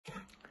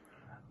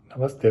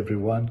Namaste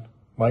everyone,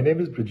 my name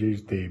is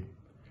Brijesh Deb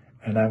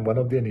and I'm one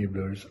of the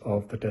enablers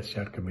of the test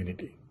chat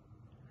community.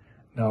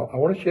 Now I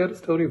want to share a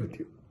story with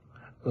you.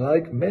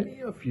 Like many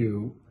of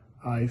you,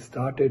 I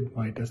started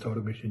my test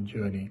automation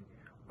journey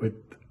with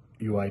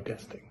UI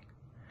testing.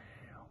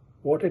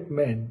 What it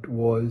meant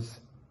was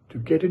to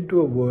get into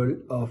a world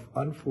of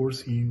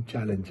unforeseen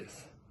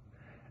challenges.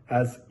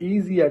 As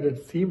easy as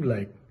it seemed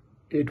like,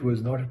 it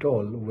was not at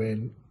all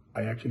when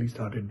I actually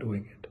started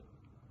doing it.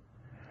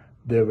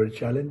 There were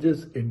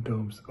challenges in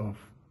terms of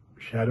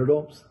shadow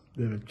DOMs,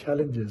 there were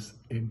challenges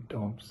in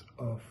terms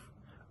of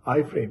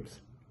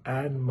iframes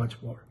and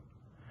much more.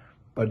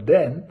 But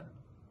then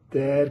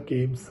there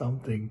came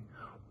something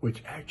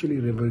which actually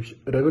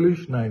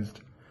revolutionized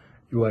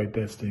UI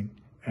testing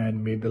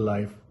and made the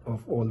life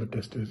of all the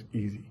testers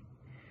easy.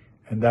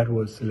 And that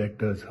was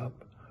SelectorsHub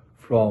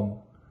from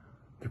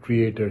the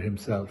creator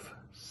himself,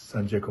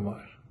 Sanjay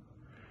Kumar.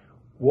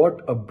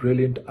 What a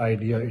brilliant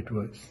idea it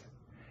was.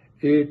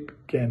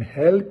 It can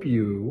help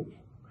you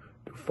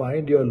to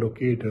find your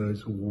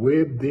locators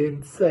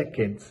within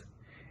seconds.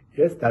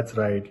 Yes, that's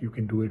right, you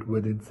can do it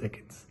within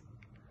seconds.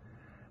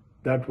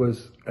 That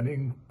was an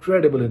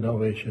incredible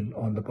innovation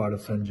on the part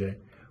of Sanjay,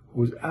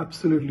 who's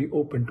absolutely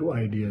open to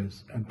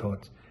ideas and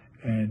thoughts.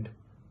 And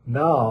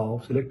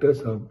now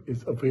SelectorsHub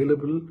is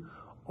available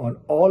on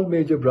all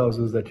major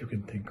browsers that you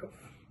can think of.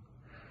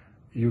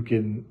 You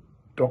can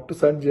talk to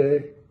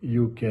Sanjay,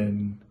 you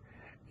can,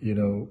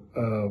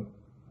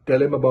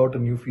 tell him about a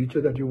new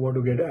feature that you want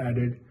to get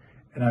added,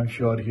 and I'm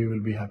sure he will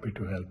be happy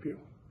to help you.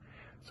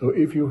 So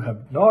if you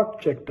have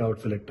not checked out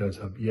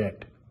SelectorsHub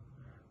yet,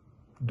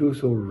 do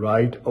so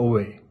right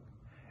away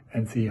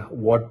and see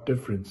what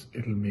difference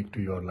it will make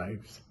to your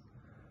lives.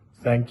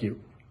 Thank you.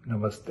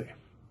 Namaste.